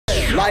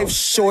Life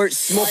short,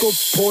 smoke a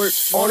port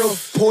on a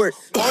port.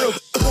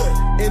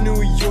 In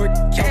New York,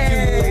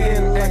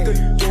 calculating like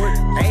a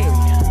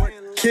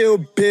dork. Kill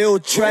Bill,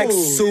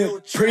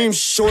 tracksuit, Supreme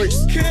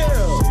shorts.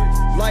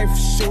 Life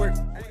short.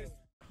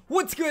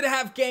 What's good,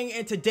 Half Gang?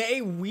 And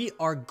today we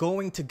are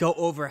going to go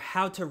over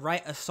how to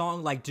write a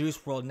song like Juice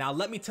WRLD. Now,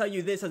 let me tell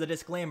you this as a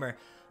disclaimer.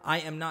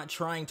 I am not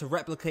trying to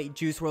replicate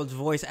Juice WRLD's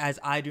voice, as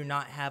I do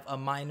not have a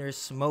minor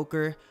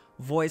smoker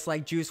voice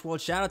like Juice WRLD.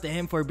 Shout out to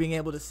him for being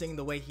able to sing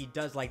the way he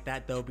does like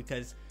that, though,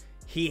 because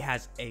he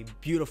has a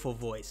beautiful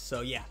voice.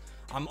 So yeah,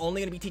 I'm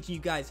only going to be teaching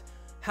you guys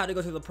how to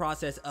go through the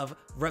process of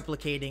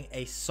replicating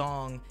a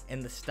song in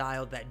the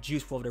style that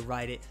Juice WRLD would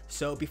write it.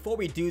 So before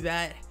we do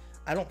that,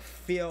 I don't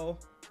feel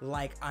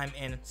like I'm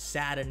in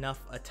sad enough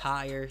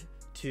attire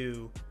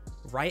to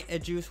write a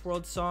Juice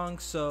WRLD song,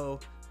 so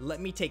let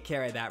me take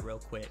care of that real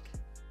quick.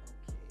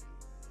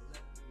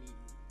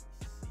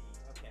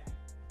 Okay,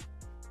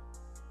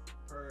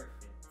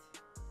 perfect.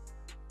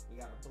 We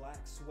got a black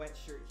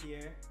sweatshirt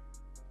here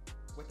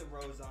with a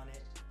rose on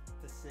it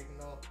to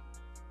signal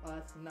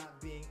us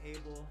not being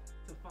able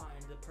to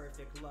find the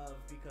perfect love,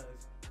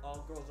 because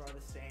all girls are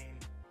the same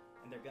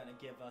and they're gonna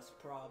give us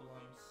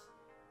problems.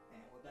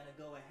 And we're gonna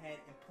go ahead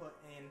and put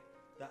in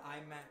the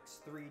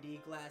IMAX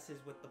 3D glasses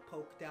with the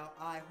poked out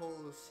eye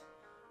holes,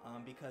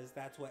 because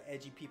that's what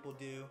edgy people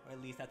do, or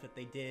at least that's what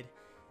they did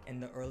in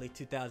the early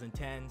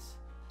 2010s.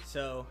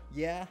 So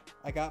yeah,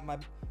 I got my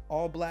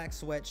all black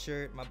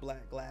sweatshirt, my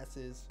black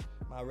glasses,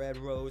 my red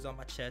rose on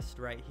my chest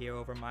right here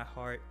over my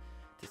heart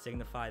to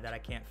signify that I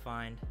can't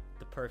find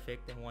the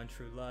perfect and one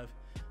true love.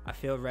 I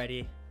feel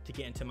ready to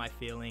get into my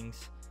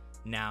feelings.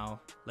 Now,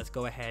 let's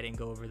go ahead and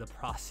go over the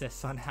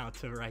process on how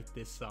to write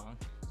this song.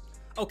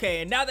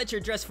 Okay, and now that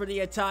you're dressed for the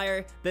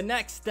attire, the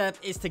next step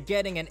is to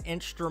getting an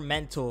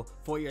instrumental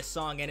for your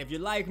song. And if you're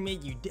like me,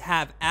 you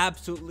have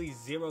absolutely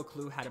zero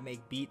clue how to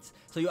make beats.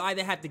 So you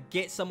either have to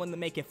get someone to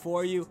make it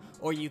for you,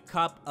 or you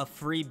cop a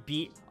free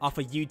beat off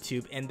of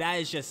YouTube. And that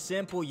is just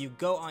simple. You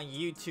go on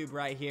YouTube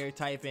right here,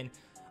 type in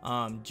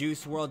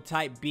Juice WRLD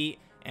type beat,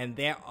 and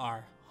there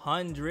are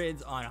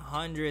hundreds on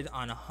hundreds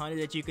on 100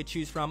 that you could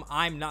choose from.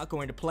 I'm not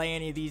going to play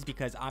any of these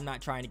because I'm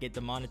not trying to get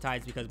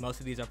demonetized, because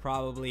most of these are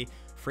probably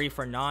free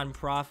for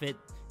non-profit.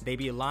 They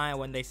be lying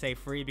when they say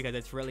free, because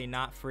it's really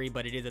not free,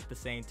 but it is at the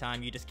same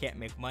time. You just can't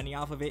make money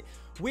off of it,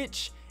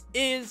 which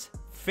is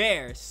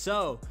fair.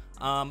 So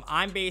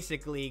I'm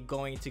basically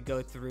going to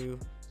go through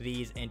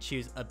these and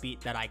choose a beat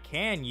that I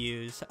can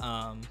use,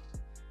 and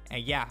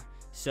yeah.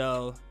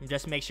 So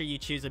just make sure you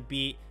choose a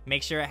beat.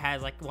 Make sure it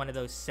has like one of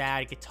those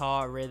sad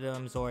guitar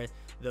rhythms or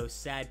those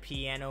sad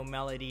piano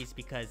melodies,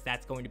 because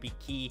that's going to be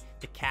key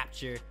to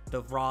capture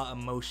the raw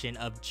emotion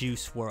of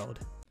Juice WRLD.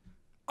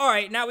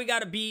 Alright, now we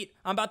got a beat.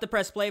 I'm about to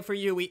press play for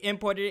you. We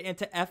imported it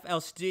into FL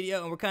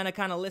Studio, and we're gonna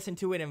kind of listen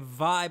to it and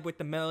vibe with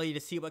the melody to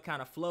see what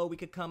kind of flow we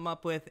could come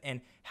up with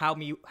and how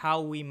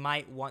we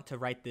might want to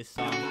write this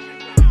song.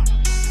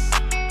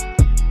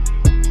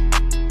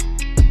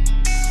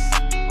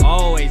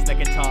 Always the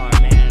guitar,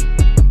 man.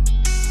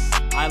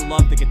 I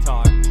love the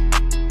guitar.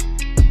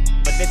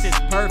 But this is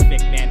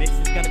perfect, man. This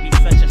is gonna be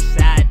such a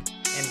sad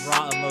and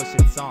raw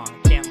emotion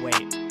song. Can't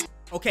wait.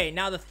 Okay,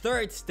 now the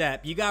third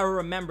step. You gotta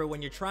remember,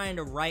 when you're trying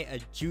to write a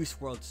Juice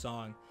WRLD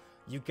song,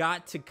 you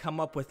got to come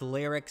up with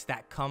lyrics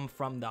that come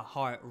from the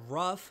heart.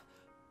 Rough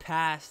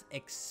past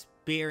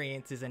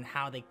experiences and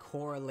how they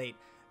correlate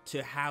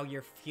to how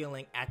you're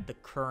feeling at the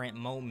current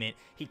moment.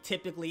 He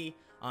typically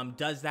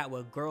does that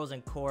with girls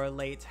and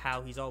correlates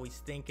how he's always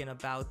thinking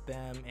about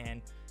them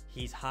and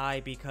he's high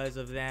because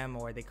of them,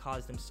 or they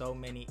caused him so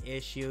many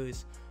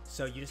issues.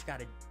 So you just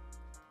gotta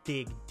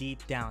dig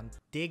deep down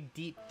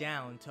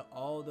to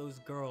all those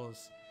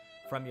girls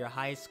from your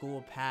high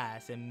school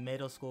past and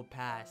middle school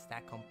past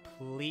that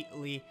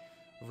completely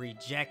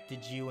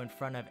rejected you in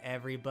front of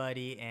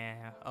everybody. And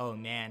oh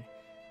man,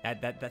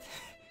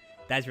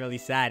 that's really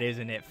sad,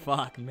 isn't it?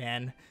 Fuck,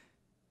 man.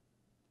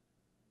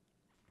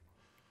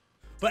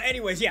 But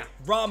anyways, yeah,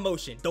 raw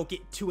emotion. Don't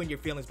get too in your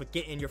feelings, but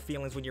get in your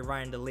feelings when you're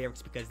writing the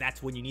lyrics, because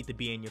that's when you need to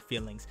be in your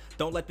feelings.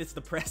 Don't let this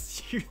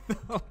depress you,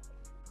 though.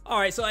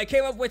 Alright, so I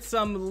came up with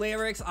some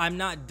lyrics. I'm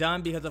not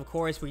done, because of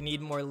course we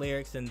need more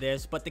lyrics than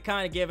this, but to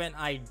kind of give an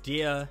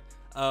idea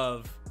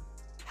of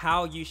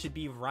how you should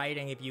be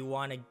writing if you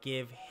want to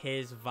give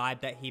his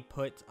vibe that he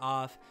puts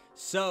off.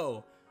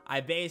 So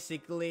I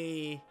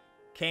basically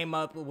came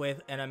up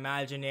with an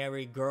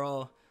imaginary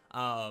girl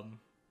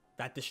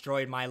that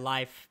destroyed my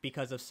life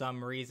because of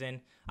some reason.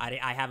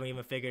 I haven't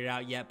even figured it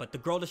out yet, but the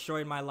girl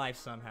destroyed my life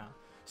somehow.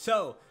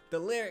 So the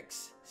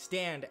lyrics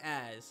stand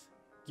as: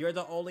 you're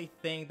the only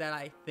thing that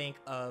I think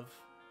of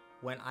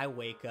when I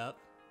wake up.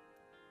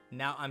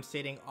 Now I'm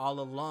sitting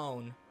all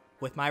alone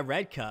with my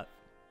red cup,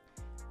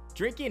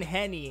 drinking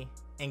Henny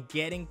and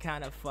getting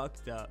kind of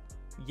fucked up.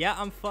 Yeah,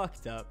 I'm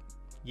fucked up.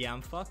 Yeah,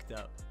 I'm fucked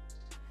up.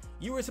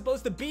 You were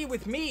supposed to be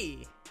with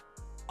me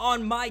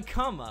on my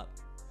come up.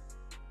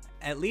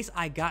 At least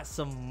I got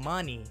some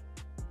money.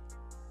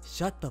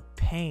 Shut the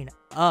pain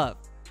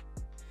up.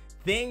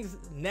 Things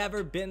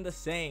never been the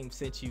same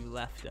since you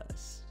left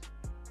us.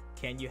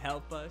 Can you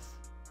help us?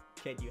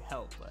 Can you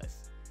help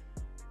us?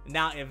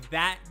 Now, if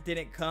that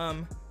didn't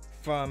come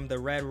from the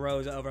red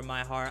rose over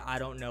my heart, I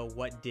don't know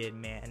what did,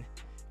 man.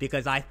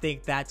 Because I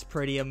think that's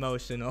pretty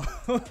emotional.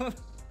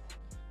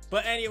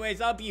 But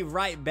anyways, I'll be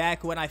right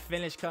back when I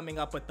finish coming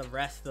up with the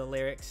rest of the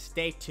lyrics.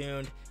 Stay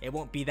tuned. It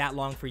won't be that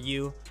long for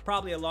you.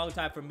 Probably a long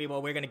time for me,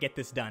 but we're gonna get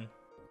this done.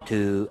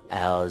 2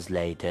 hours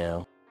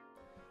later.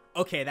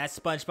 Okay, that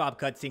SpongeBob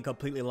cutscene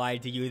completely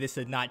lied to you. This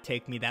did not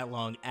take me that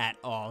long at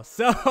all.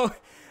 So,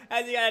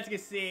 as you guys can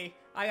see,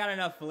 I got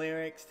enough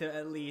lyrics to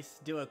at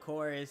least do a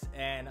chorus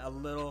and a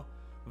little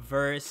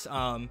verse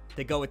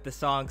to go with the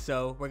song.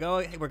 So we're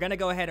gonna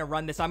go ahead and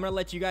run this. I'm gonna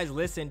let you guys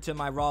listen to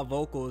my raw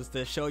vocals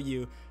to show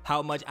you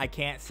how much I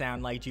can't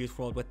sound like Juice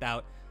WRLD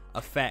without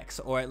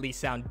effects, or at least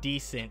sound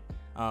decent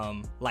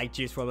like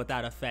Juice WRLD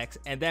without effects.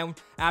 And then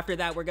after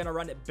that, we're gonna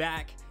run it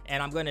back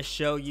and I'm gonna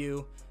show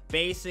you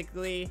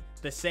basically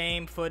the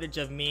same footage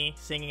of me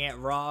singing it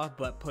raw,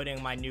 but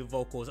putting my new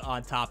vocals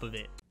on top of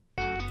it.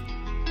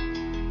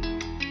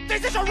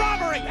 This is a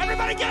robbery!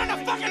 Everybody get on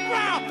the fucking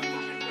ground!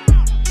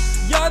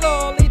 You're the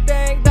only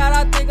thing that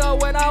I think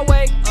of when I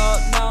wake up.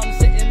 Now I'm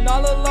sitting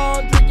all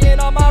alone, drinking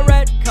on my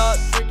red cup,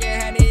 drinking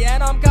Henny,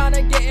 and I'm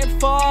kinda getting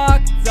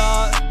fucked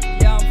up.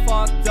 Yeah, I'm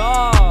fucked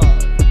up.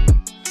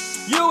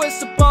 You were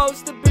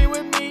supposed to be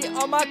with me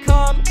on my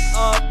come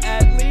up.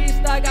 At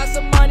least I got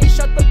some money,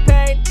 shut the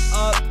pain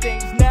up.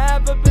 Things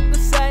never been the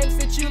same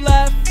since you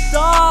left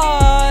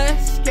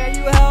us. Can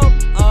you help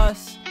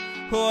us?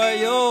 Who are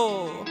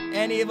you?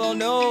 An evil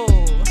new,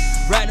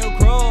 brand new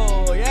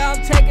crew. Yeah,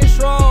 I'm taking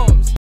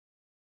shrooms.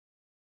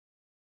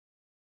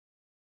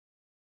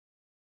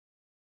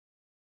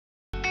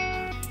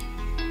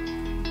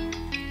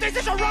 This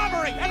is a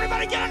robbery!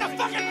 Everybody get on the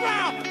fucking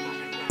ground!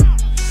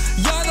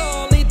 You're the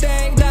only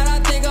thing that I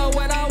think of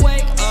when I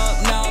wake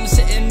up. Now I'm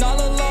sitting all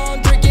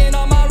alone, drinking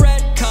on my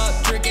red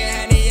cup, drinking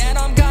Henny, and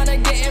I'm kinda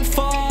getting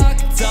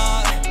fucked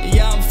up.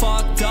 Yeah, I'm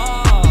fucked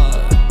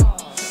up.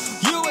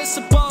 You were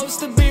supposed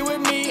to be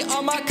with me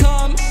on my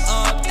come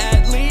up.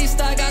 At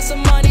least I got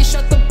some money,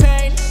 shut the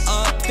pain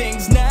up.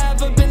 Things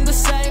never been the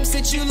same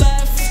since you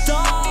left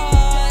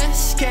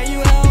us. Can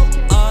you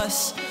help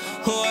us?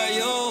 Who are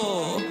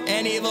you?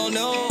 An evil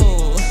new,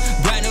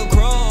 brand new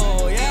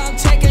crew. Yeah, I'm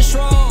taking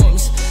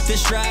shrooms,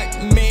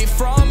 distract me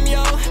from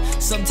you.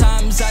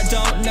 Sometimes I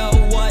don't know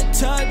what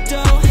to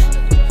do.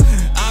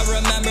 I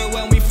remember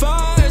when we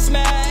first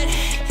met,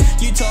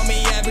 you told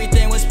me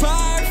everything was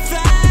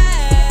perfect.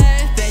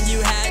 Then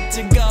you had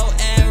to go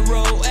and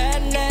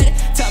ruin it.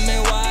 Tell me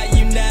why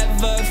you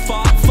never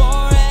fought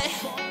for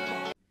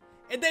it.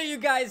 And there you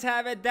guys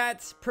have it.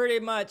 That's pretty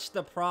much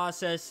the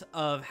process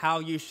of how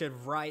you should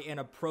write and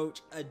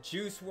approach a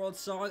Juice WRLD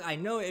song. I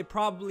know it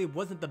probably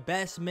wasn't the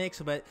best mix,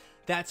 but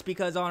that's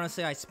because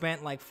honestly I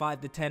spent like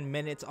 5 to 10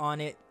 minutes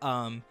on it.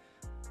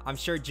 I'm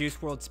sure Juice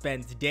WRLD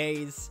spends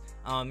days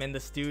in the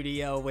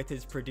studio with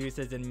his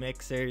producers and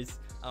mixers,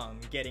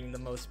 getting the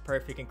most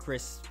perfect and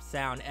crisp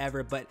sound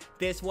ever. But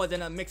this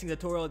wasn't a mixing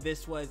tutorial.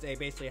 This was a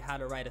basically how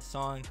to write a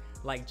song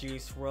like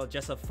Juice WRLD,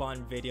 just a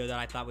fun video that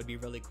I thought would be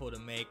really cool to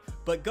make.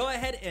 But go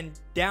ahead and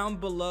down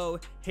below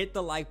hit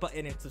the like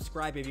button and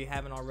subscribe if you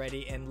haven't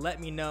already, and let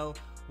me know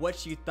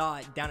what you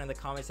thought down in the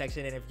comment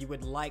section, and if you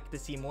would like to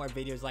see more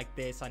videos like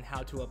this on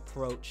how to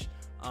approach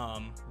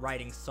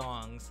writing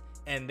songs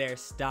and their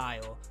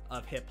style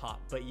of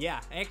hip-hop. But yeah,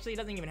 actually it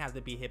doesn't even have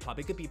to be hip-hop,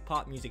 it could be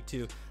pop music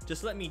too.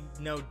 Just let me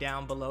know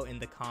down below in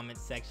the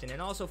comments section,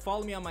 and also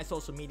follow me on my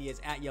social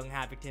medias at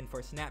YoungHalfington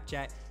for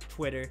Snapchat,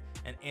 Twitter,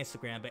 and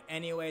Instagram. But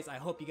anyways, I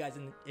hope you guys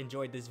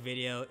enjoyed this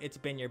video. It's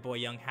been your boy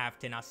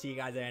YoungHalfington. I'll see you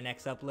guys in our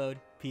next upload.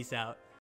 Peace out.